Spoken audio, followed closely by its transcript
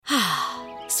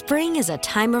Spring is a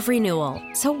time of renewal,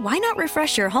 so why not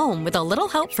refresh your home with a little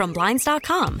help from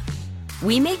Blinds.com?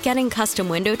 We make getting custom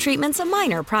window treatments a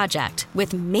minor project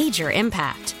with major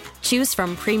impact. Choose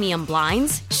from premium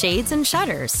blinds, shades, and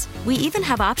shutters. We even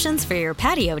have options for your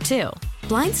patio, too.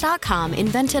 Blinds.com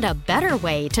invented a better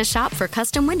way to shop for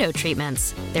custom window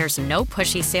treatments. There's no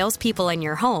pushy salespeople in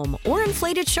your home or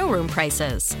inflated showroom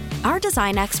prices. Our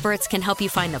design experts can help you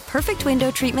find the perfect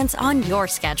window treatments on your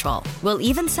schedule. We'll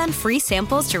even send free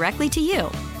samples directly to you.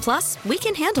 Plus, we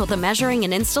can handle the measuring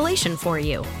and installation for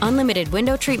you. Unlimited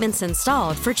window treatments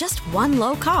installed for just one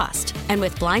low cost. And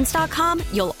with Blinds.com,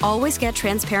 you'll always get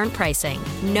transparent pricing.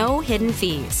 No hidden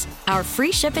fees. Our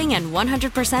free shipping and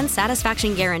 100%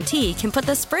 satisfaction guarantee can put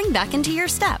the spring back into your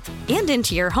step and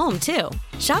into your home, too.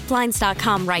 Shop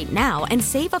Blinds.com right now and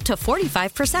save up to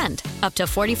 45%. Up to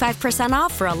 45%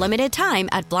 off for a limited time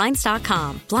at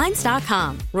Blinds.com.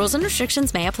 Blinds.com. Rules and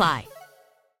restrictions may apply.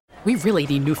 We really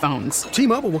need new phones.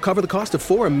 T-Mobile will cover the cost of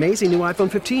 4 amazing new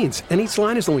iPhone 15s, and each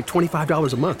line is only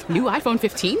 $25 a month. New iPhone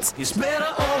 15s? It's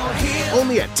better over here.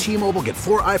 Only at T-Mobile, get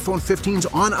 4 iPhone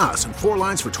 15s on us and 4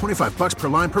 lines for $25 per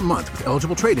line per month with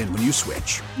eligible trade-in when you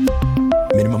switch.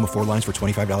 Minimum of 4 lines for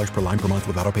 $25 per line per month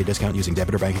with autopay discount using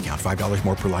debit or bank account. $5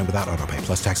 more per line without autopay,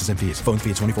 plus taxes and fees. Phone fee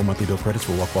at 24 monthly bill credits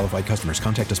for well-qualified customers.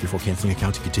 Contact us before canceling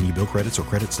account to continue bill credits or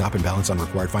credit stop and balance on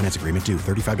required finance agreement due.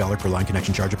 $35 per line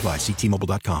connection charge applies. See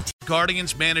T-Mobile.com.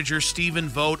 Guardians manager Stephen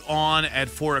Vogt on at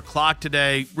 4 o'clock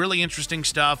today. Really interesting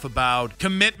stuff about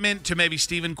commitment to maybe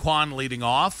Stephen Kwan leading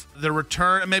off. The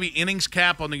return, maybe innings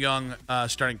cap on the young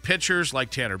starting pitchers like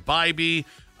Tanner Bybee.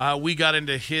 We got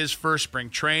into his first spring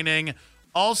training.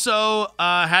 Also,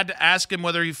 had to ask him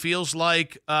whether he feels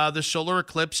like the solar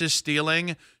eclipse is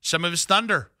stealing some of his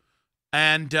thunder.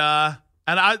 And I,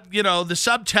 the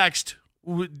subtext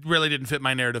really didn't fit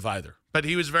my narrative either. But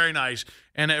he was very nice,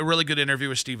 and a really good interview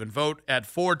with Stephen Vogt at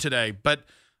 4 today. But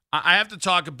I have to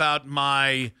talk about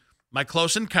my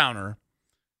close encounter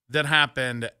that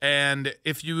happened. And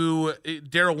if you,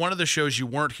 Daryl, one of the shows you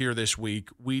weren't here this week,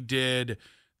 we did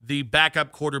the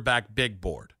backup quarterback big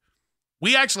board.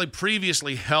 We actually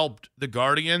previously helped the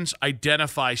Guardians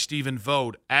identify Stephen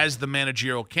Vogt as the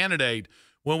managerial candidate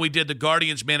when we did the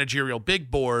Guardians managerial big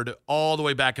board all the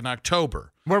way back in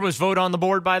October. Where was Vogt on the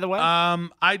board, by the way?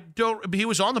 He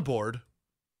was on the board,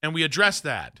 and we addressed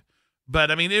that. But,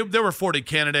 I mean, there were 40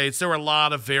 candidates. There were a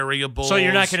lot of variables. So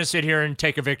you're not going to sit here and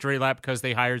take a victory lap because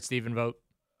they hired Stephen Vogt?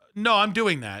 No, I'm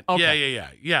doing that. Okay.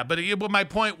 Yeah. But my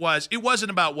point was, it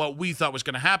wasn't about what we thought was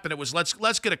going to happen. It was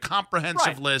let's get a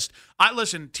comprehensive list.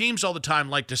 Listen, teams all the time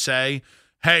like to say,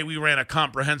 hey, we ran a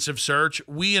comprehensive search.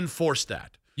 We enforced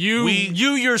that. You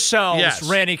yourselves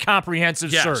ran a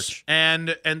comprehensive search.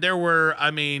 And there were,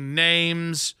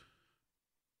 names,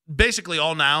 basically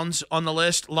all nouns on the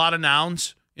list, a lot of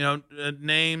nouns,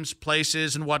 names,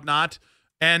 places, and whatnot.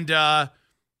 And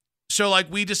so,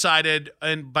 we decided,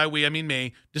 and by we, I mean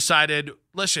me, decided,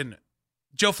 listen,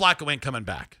 Joe Flacco ain't coming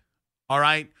back, all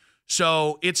right?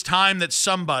 So it's time that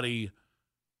somebody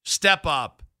step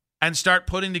up and start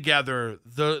putting together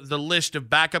the list of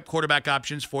backup quarterback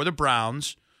options for the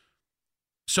Browns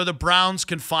so the Browns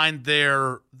can find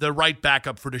the right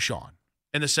backup for Deshaun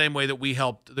in the same way that we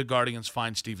helped the Guardians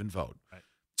find Stephen Vogt. Right.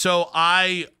 So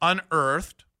I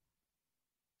unearthed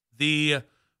the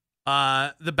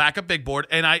backup big board,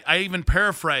 and I even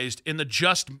paraphrased in the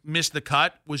just missed the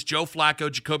cut was Joe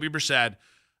Flacco, Jacoby Brissett,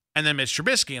 and then Mitch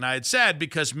Trubisky. And I had said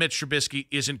because Mitch Trubisky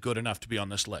isn't good enough to be on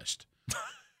this list.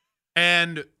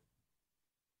 And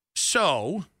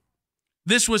so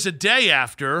this was a day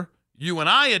after you and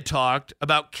I had talked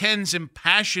about Ken's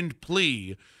impassioned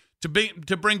plea to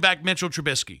bring back Mitchell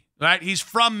Trubisky. Right? He's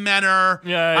from Menor.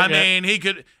 I mean, he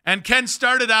could. And Ken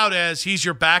started out as he's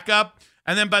your backup.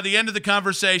 And then by the end of the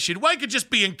conversation, well, I could just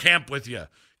be in camp with you.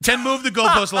 Ken moved the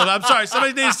goalpost a little. I'm sorry.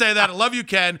 Somebody needs to say that. I love you,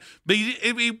 Ken. But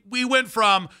we went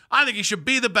from, I think he should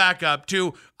be the backup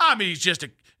to, he's just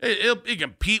he can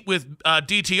compete with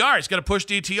DTR. He's got to push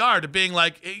DTR to being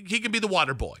like, he can be the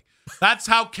water boy. That's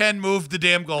how Ken moved the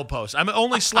damn goalpost. I'm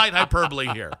only slight hyperbole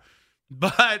here.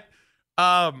 But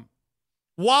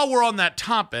while we're on that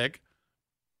topic,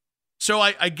 so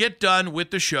I get done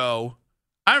with the show.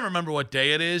 I don't remember what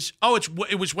day it is. Oh,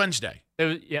 it was Wednesday.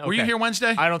 Okay. Were you here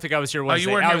Wednesday? I don't think I was here Wednesday.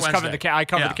 You weren't here Wednesday. I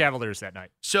covered the Cavaliers that night.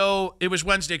 So it was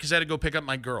Wednesday because I had to go pick up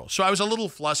my girl. So I was a little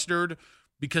flustered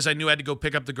because I knew I had to go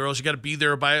pick up the girls. You got to be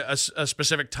there by a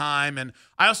specific time. And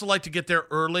I also like to get there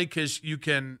early because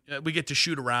we get to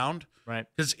shoot around. Right.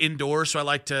 Because it's indoors, so I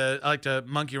like to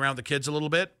monkey around with the kids a little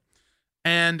bit.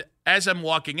 And as I'm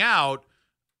walking out,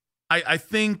 I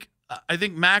think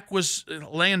Mac was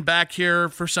laying back here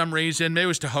for some reason. Maybe it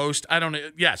was to host. I don't know.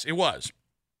 Yes, it was.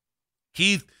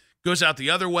 Keith goes out the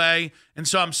other way, and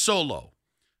so I'm solo.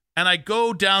 And I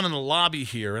go down in the lobby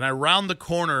here, and I round the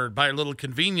corner by a little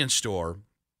convenience store,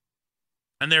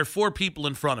 and there are 4 people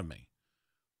in front of me.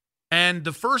 And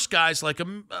the first guy's like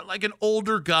an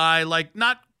older guy, like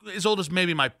not as old as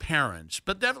maybe my parents,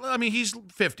 but definitely, I mean, he's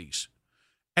 50s.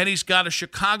 And he's got a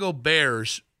Chicago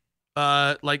Bears,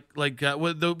 what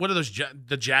are those,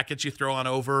 the jackets you throw on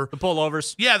over? The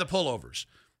pullovers. Yeah, the pullovers.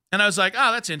 And I was like,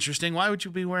 oh, that's interesting. Why would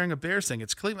you be wearing a Bears thing?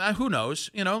 It's Cleveland. Who knows?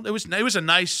 You know, it was a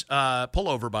nice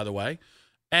pullover, by the way.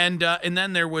 And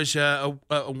then there was a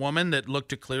woman that looked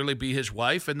to clearly be his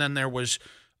wife. And then there was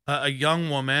a young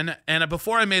woman. And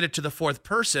before I made it to the 4th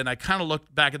person, I kind of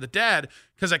looked back at the dad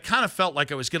because I kind of felt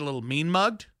like I was getting a little mean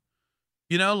mugged.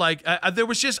 You know, like there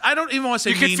was just, I don't even want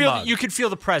to say mean mugged. You could feel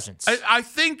the presence. I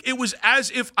think it was as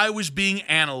if I was being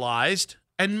analyzed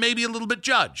and maybe a little bit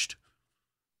judged.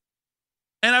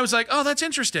 And I was like, oh, that's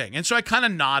interesting. And so I kind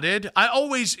of nodded. I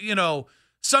always,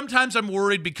 sometimes I'm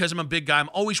worried because I'm a big guy. I'm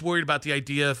always worried about the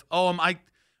idea of, am I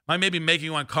maybe making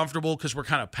you uncomfortable because we're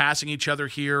kind of passing each other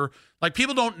here? Like,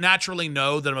 people don't naturally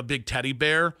know that I'm a big teddy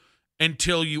bear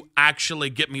until you actually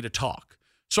get me to talk.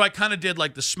 So I kind of did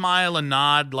like the smile and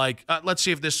nod, like, let's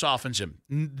see if this softens him.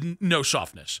 No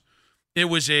softness. It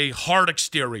was a hard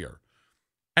exterior.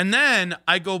 And then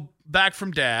I go back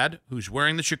from Dad, who's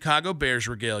wearing the Chicago Bears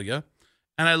regalia,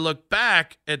 and I look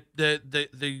back at the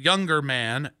younger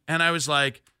man, and I was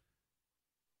like,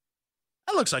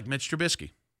 that looks like Mitch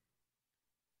Trubisky.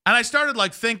 And I started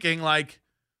like thinking like,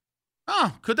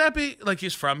 oh, could that be like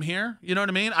he's from here? You know what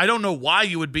I mean? I don't know why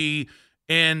you would be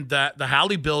in the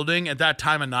Halley building at that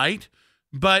time of night.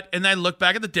 And then I look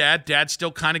back at the dad. Dad's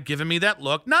still kind of giving me that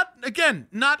look.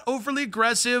 Not overly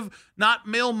aggressive, not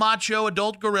male macho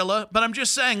adult gorilla, but I'm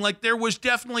just saying, like, there was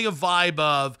definitely a vibe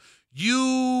of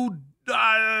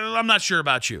I'm not sure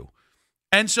about you.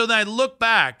 And so then I look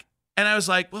back and I was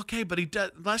like, okay, but he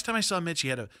does. Last time I saw Mitch, he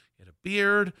had a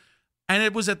beard. And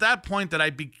it was at that point that I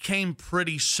became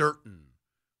pretty certain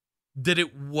that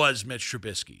it was Mitch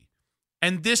Trubisky.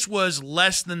 And this was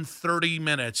less than 30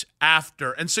 minutes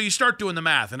after. And so you start doing the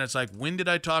math, and it's like, when did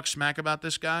I talk smack about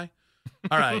this guy?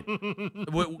 All right.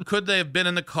 Could they have been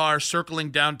in the car circling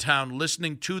downtown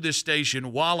listening to this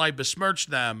station while I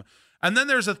besmirched them? And then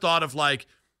there's a thought of like,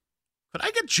 could I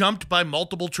get jumped by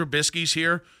multiple Trubiskys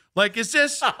here? Like, is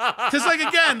this, because like,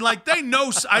 again, like they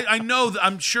know, I know,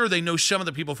 I'm sure they know some of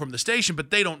the people from the station, but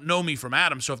they don't know me from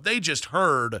Adam. So if they just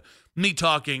heard me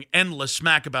talking endless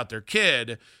smack about their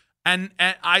kid, and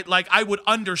I would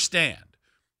understand.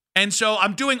 And so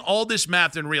I'm doing all this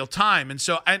math in real time. And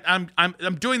so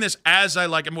I'm doing this as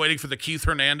I'm waiting for the Keith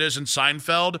Hernandez and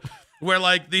Seinfeld, where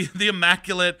like the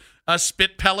immaculate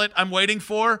spit pellet I'm waiting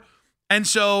for. And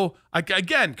so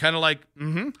again, kind of like,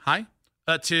 hi,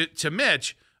 to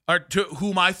Mitch, or to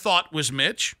whom I thought was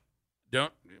Mitch.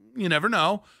 You never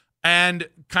know. And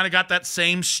kind of got that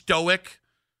same stoic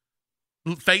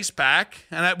face back,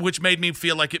 and which made me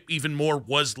feel like it even more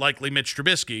was likely Mitch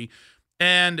Trubisky.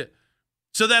 And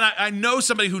so then I know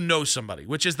somebody who knows somebody,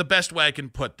 which is the best way I can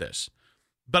put this.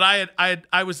 But I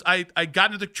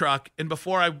got into the truck, and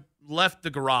before I left the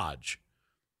garage,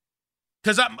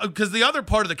 because the other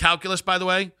part of the calculus, by the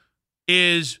way,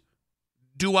 is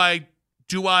do I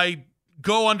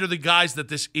go under the guise that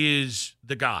this is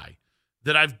the guy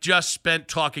that I've just spent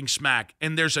talking smack,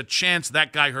 and there's a chance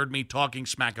that guy heard me talking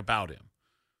smack about him.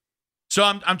 So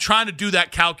I'm trying to do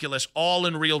that calculus all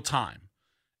in real time.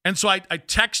 And so I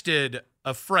texted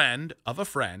a friend of a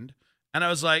friend, and I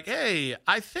was like, hey,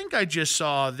 I think I just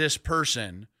saw this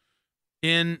person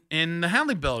in the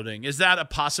Halley building. Is that a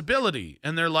possibility?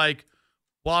 And they're like,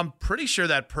 well, I'm pretty sure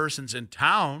that person's in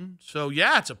town. So,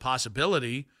 yeah, it's a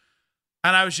possibility.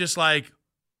 And I was just like,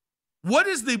 what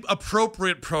is the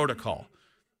appropriate protocol?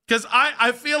 Because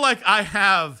I feel like I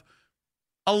have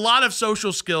a lot of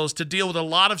social skills to deal with a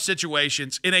lot of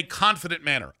situations in a confident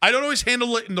manner. I don't always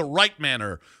handle it in the right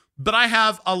manner, but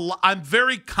I'm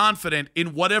very confident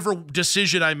in whatever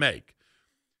decision I make.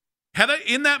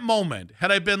 In that moment,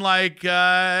 had I been like,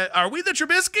 are we the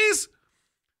Trubiskys?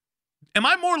 Am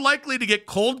I more likely to get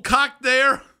cold cocked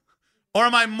there? Or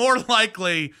am I more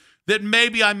likely that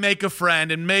maybe I make a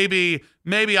friend and maybe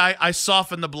I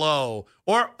soften the blow?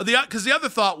 Or because the other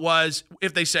thought was,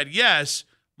 if they said yes,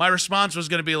 my response was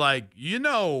going to be like,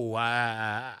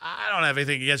 I don't have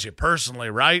anything against you personally,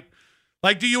 right?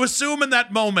 Like, do you assume in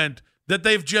that moment that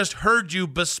they've just heard you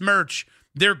besmirch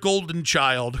their golden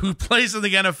child who plays in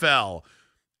the NFL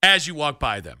as you walk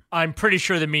by them? I'm pretty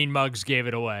sure the mean mugs gave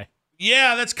it away.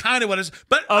 Yeah, that's kind of what it is.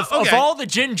 But of all the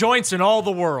gin joints in all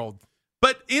the world.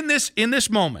 But in this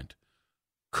moment,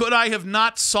 could I have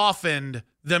not softened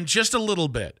them just a little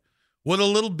bit with a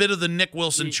little bit of the Nick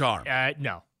Wilson charm?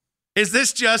 No. Is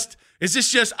this just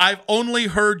I've only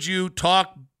heard you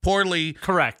talk poorly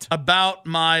Correct. about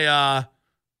my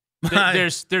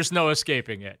There's no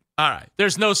escaping it. All right.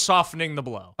 There's no softening the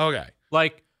blow. Okay.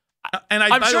 Like, and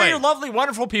I'm sure you're lovely,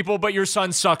 wonderful people, but your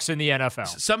son sucks in the NFL.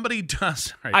 Somebody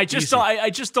does. Right, I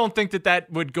just don't think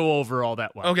that would go over all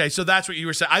that well. Okay, so that's what you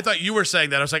were saying. I thought you were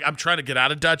saying that. I was like, I'm trying to get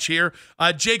out of Dutch here.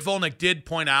 Jake Volnick did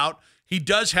point out he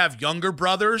does have younger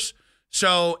brothers,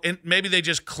 so maybe they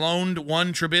just cloned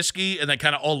one Trubisky and they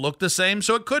kind of all look the same.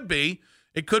 So it could be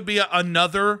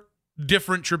another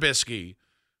different Trubisky.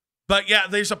 But yeah,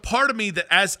 there's a part of me that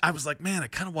as I was like, man, I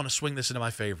kind of want to swing this into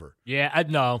my favor. Yeah, I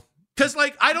know. Because,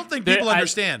 like, I don't think people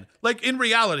understand. Like, in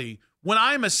reality, when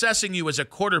I'm assessing you as a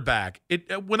quarterback,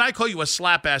 when I call you a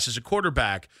slap ass as a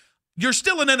quarterback, you're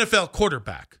still an NFL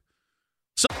quarterback.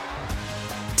 So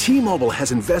T-Mobile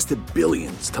has invested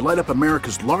billions to light up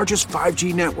America's largest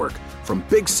 5G network, from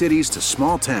big cities to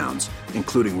small towns,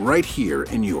 including right here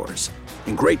in yours.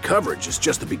 And great coverage is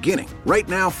just the beginning. Right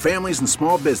now, families and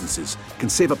small businesses can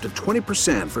save up to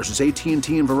 20% versus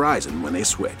AT&T and Verizon when they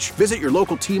switch. Visit your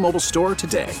local T-Mobile store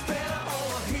today.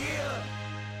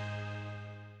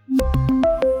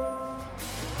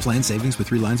 Plan savings with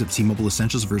 3 lines of T-Mobile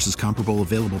Essentials versus comparable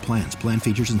available plans. Plan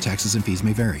features and taxes and fees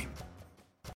may vary.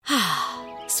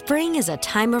 Spring is a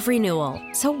time of renewal,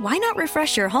 so why not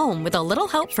refresh your home with a little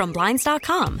help from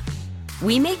Blinds.com?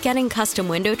 We make getting custom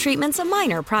window treatments a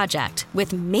minor project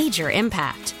with major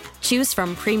impact. Choose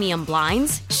from premium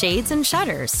blinds, shades, and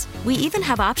shutters. We even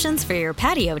have options for your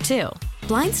patio, too.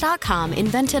 Blinds.com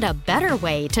invented a better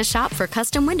way to shop for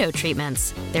custom window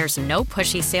treatments. There's no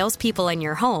pushy salespeople in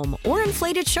your home or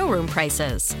inflated showroom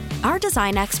prices. Our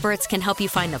design experts can help you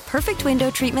find the perfect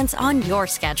window treatments on your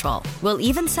schedule. We'll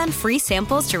even send free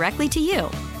samples directly to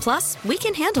you. Plus, we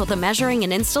can handle the measuring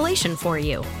and installation for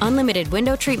you. Unlimited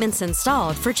window treatments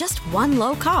installed for just one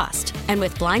low cost. And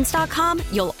with Blinds.com,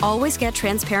 you'll always get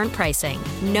transparent pricing.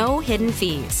 No hidden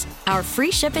fees. Our free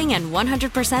shipping and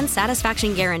 100%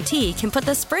 satisfaction guarantee can put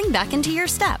the spring back into your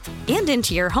step and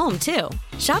into your home, too.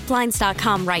 Shop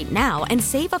Blinds.com right now and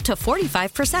save up to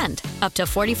 45%. Up to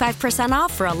 45%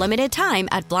 off for a limited time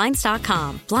at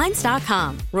Blinds.com.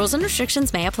 Blinds.com. Rules and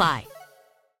restrictions may apply.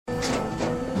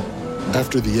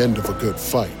 After the end of a good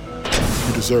fight,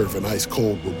 you deserve an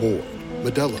ice-cold reward.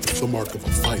 Modelo is the mark of a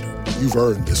fighter. You've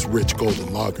earned this rich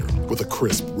golden lager with a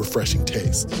crisp, refreshing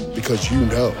taste. Because you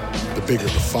know, the bigger the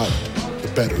fight, the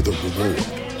better the reward.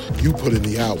 You put in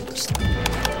the hours,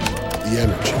 the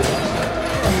energy,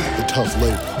 the tough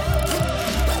labor.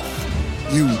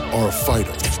 You are a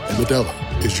fighter, and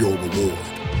Modelo is your reward.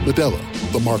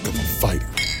 Modelo, the mark of a fighter.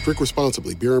 Drink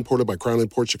responsibly. Beer imported by Crown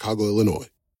Imports, Chicago, Illinois.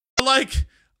 Like,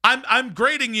 I'm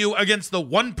grading you against the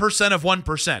 1% of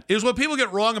 1%. Is what people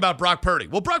get wrong about Brock Purdy.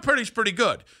 Well, Brock Purdy's pretty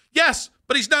good. Yes,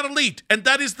 but he's not elite, and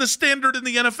that is the standard in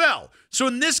the NFL. So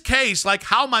in this case, like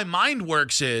how my mind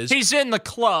works is he's in the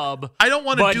club. I don't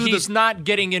want to do but he's not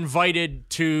getting invited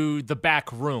to the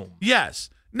back room. Yes.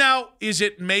 Now, is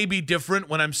it maybe different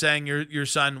when I'm saying your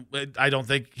son, I don't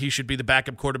think he should be the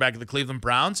backup quarterback of the Cleveland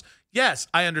Browns? Yes,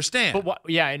 I understand. But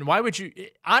and why would you?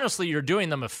 Honestly, you're doing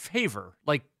them a favor.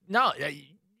 Like, no,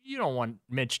 you don't want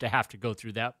Mitch to have to go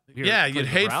through that. Yeah, you'd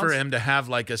hate for him to have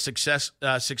like a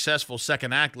successful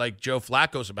second act like Joe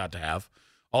Flacco's about to have,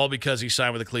 all because he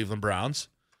signed with the Cleveland Browns.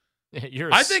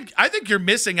 I think you're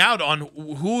missing out on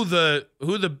who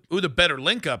the better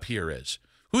link up here is,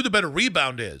 who the better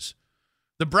rebound is.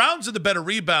 The Browns are the better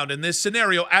rebound in this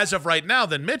scenario as of right now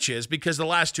than Mitch is, because the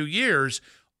last 2 years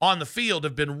on the field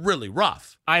have been really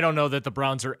rough. I don't know that the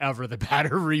Browns are ever the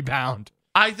better rebound.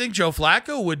 I think Joe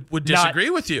Flacco would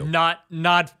disagree with you. I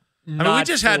mean, we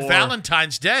just had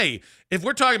Valentine's Day. If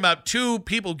we're talking about two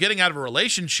people getting out of a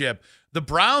relationship, the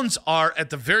Browns are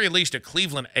at the very least a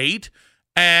Cleveland 8.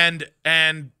 And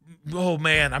oh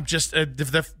man, I'm just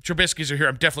if the Trubisky's are here,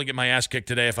 I'm definitely getting my ass kicked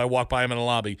today if I walk by him in a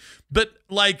lobby. But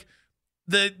like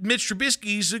the Mitch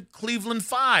Trubisky's a Cleveland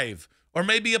 5 or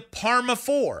maybe a Parma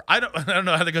 4. I don't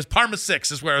know how that goes. Parma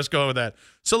 6 is where I was going with that.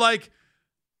 So like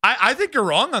I think you're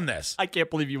wrong on this. I can't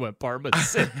believe you went Parma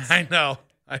 6. I know.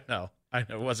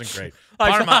 It wasn't great.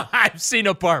 Parma. I've seen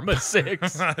a Parma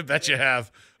 6. I bet you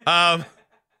have. Now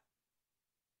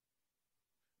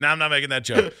I'm not making that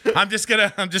joke. I'm just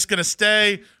gonna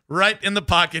stay right in the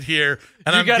pocket here,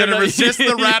 and I'm gonna resist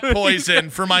the rat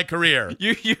poison for my career.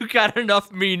 You got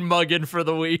enough mean mugging for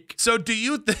the week. So do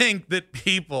you think that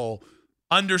people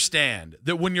understand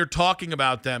that when you're talking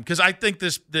about them, because I think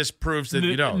this proves that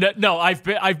you don't. No, I've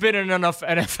been in enough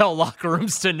NFL locker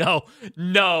rooms to know.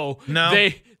 No,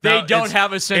 they don't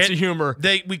have a sense of humor.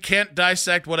 We can't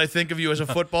dissect what I think of you as a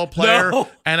football player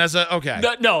and as a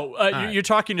You're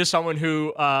talking to someone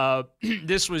who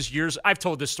this was years. I've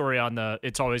told this story on the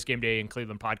It's Always Game Day in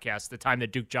Cleveland podcast. The time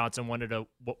that Duke Johnson wanted to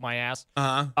whoop my ass,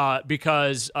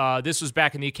 because this was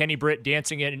back in the Kenny Britt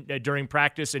dancing during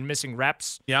practice and missing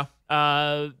reps.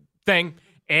 Thing.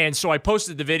 And so I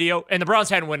posted the video, and the Browns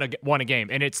hadn't won a game,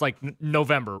 and it's like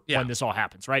November when this all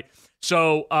happens, right?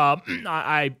 So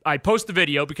I post the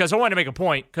video because I wanted to make a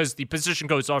point, because the position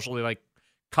coach actually like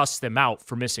cussed them out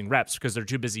for missing reps because they're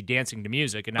too busy dancing to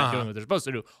music and not doing what they're supposed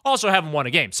to do. Also haven't won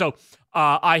a game. So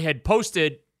I had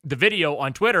posted the video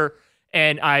on Twitter,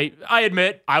 and I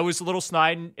admit I was a little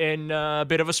snide and a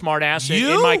bit of a smart ass.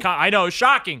 In my I know,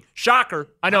 shocker.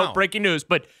 I know, breaking news,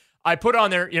 but I put on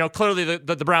there, clearly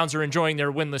the Browns are enjoying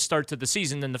their winless start to the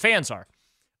season than the fans are.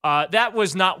 That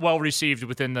was not well received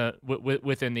within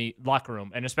the locker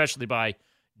room, and especially by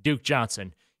Duke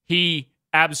Johnson. He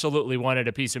absolutely wanted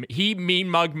a piece of me. He mean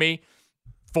mugged me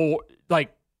for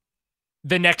like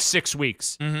the next 6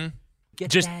 weeks. Mm-hmm.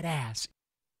 Get that ass.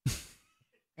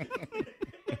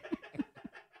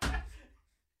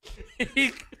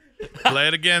 Play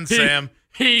it again, Sam.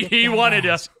 He wanted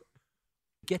us.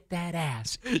 Get that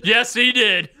ass. Yes, he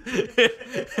did. Hey,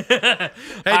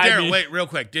 Darren, wait, real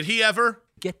quick. Did he ever?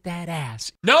 Get that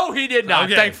ass. No, he did not,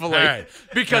 thankfully. All right.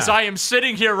 Because I am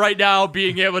sitting here right now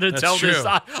being able to tell this.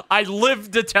 I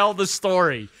lived to tell the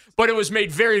story. But it was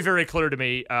made very, very clear to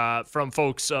me from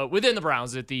folks within the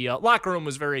Browns that the locker room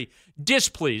was very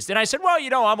displeased. And I said, well,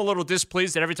 I'm a little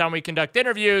displeased that every time we conduct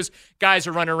interviews, guys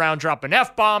are running around dropping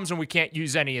F-bombs and we can't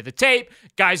use any of the tape.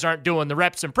 Guys aren't doing the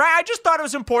reps and I just thought it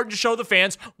was important to show the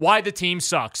fans why the team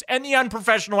sucks and the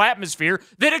unprofessional atmosphere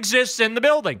that exists in the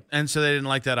building. And so they didn't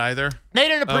like that either? They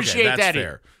didn't appreciate that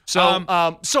fair.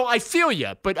 Either. So I feel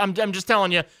you, but I'm just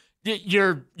telling you,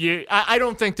 I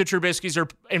don't think the Trubisky's are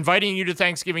inviting you to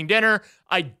Thanksgiving dinner.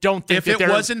 I don't think if it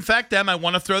was in fact them, I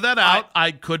want to throw that out.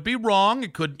 I could be wrong.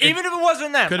 Even if it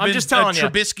wasn't them, I'm just telling you.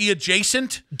 Trubisky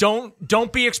adjacent.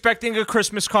 Don't be expecting a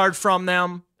Christmas card from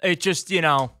them. It just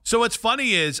So what's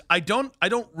funny is I don't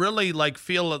really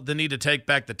feel the need to take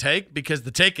back the take, because the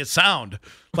take is sound.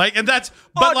 And that's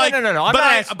no. I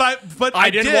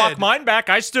didn't walk mine back.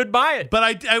 I stood by it.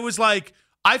 But I was like,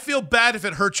 I feel bad if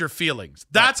it hurts your feelings.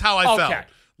 That's how I felt.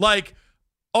 Okay.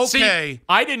 See,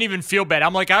 I didn't even feel bad.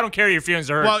 I'm like, I don't care if your feelings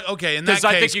are hurt. Well, okay, in that case,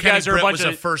 I think you guys are a bunch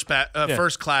was a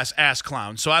first-class ass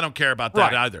clown, so I don't care about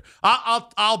that either.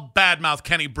 I'll badmouth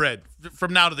Kenny Britt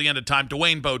from now to the end of time.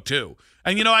 Dwayne Bowe, too.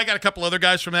 And, I got a couple other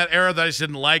guys from that era that I just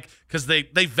didn't like because they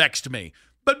vexed me.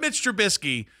 But Mitch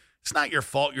Trubisky, it's not your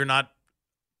fault you're not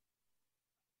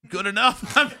good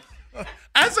enough.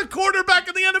 As a quarterback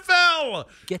in the NFL.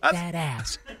 Get that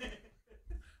ass.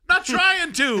 Not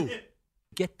trying to.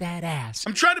 Get that ass.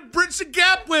 I'm trying to bridge the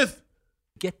gap with.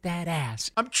 Get that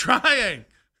ass. I'm trying.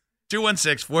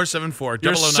 216-474-0092.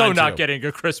 You're so not getting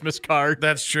a Christmas card.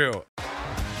 That's true.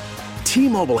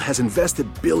 T-Mobile has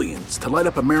invested billions to light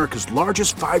up America's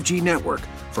largest 5G network,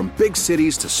 from big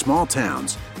cities to small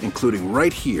towns, including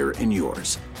right here in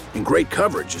yours. And great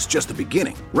coverage is just the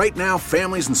beginning. Right now,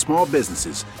 families and small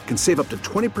businesses can save up to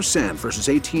 20% versus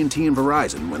AT&T and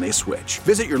Verizon when they switch.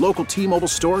 Visit your local T-Mobile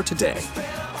store today.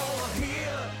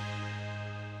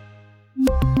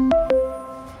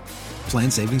 Plan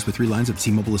savings with 3 lines of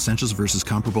T-Mobile Essentials versus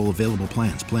comparable available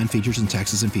plans. Plan features and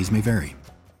taxes and fees may vary.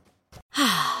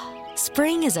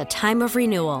 Spring is a time of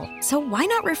renewal, so why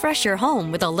not refresh your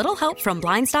home with a little help from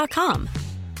Blinds.com?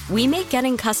 We make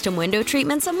getting custom window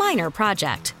treatments a minor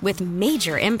project with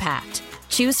major impact.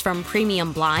 Choose from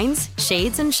premium blinds,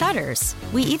 shades, and shutters.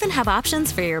 We even have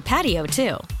options for your patio,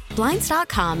 too.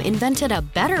 Blinds.com invented a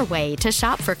better way to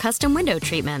shop for custom window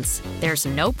treatments. There's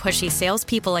no pushy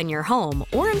salespeople in your home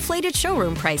or inflated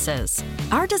showroom prices.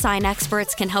 Our design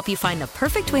experts can help you find the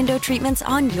perfect window treatments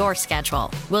on your schedule.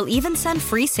 We'll even send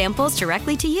free samples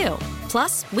directly to you.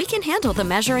 Plus, we can handle the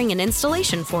measuring and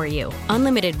installation for you.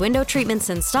 Unlimited window treatments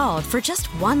installed for just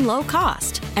one low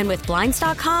cost. And with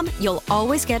Blinds.com, you'll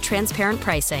always get transparent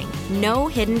pricing. No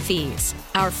hidden fees.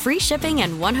 Our free shipping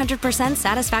and 100%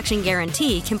 satisfaction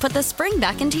guarantee can put the spring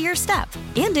back into your step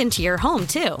and into your home,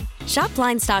 too. Shop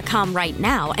Blinds.com right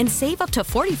now and save up to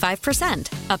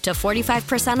 45%. Up to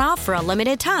 45% off for a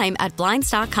limited time at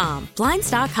Blinds.com.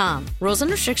 Blinds.com. Rules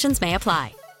and restrictions may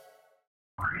apply.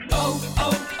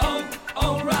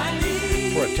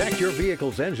 O'Reilly. Protect your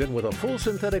vehicle's engine with a full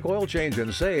synthetic oil change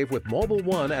and save with Mobil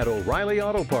 1 at O'Reilly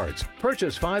Auto Parts.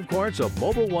 Purchase 5 quarts of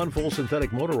Mobil 1 full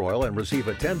synthetic motor oil and receive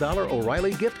a $10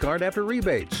 O'Reilly gift card after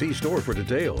rebate. See store for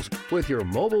details. With your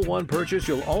Mobil 1 purchase,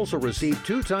 you'll also receive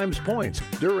 2 times points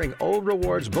during Old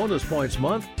Rewards Bonus Points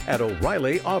Month at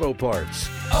O'Reilly Auto Parts.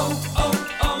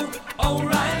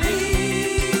 O'Reilly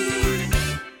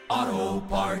Auto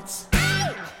Parts.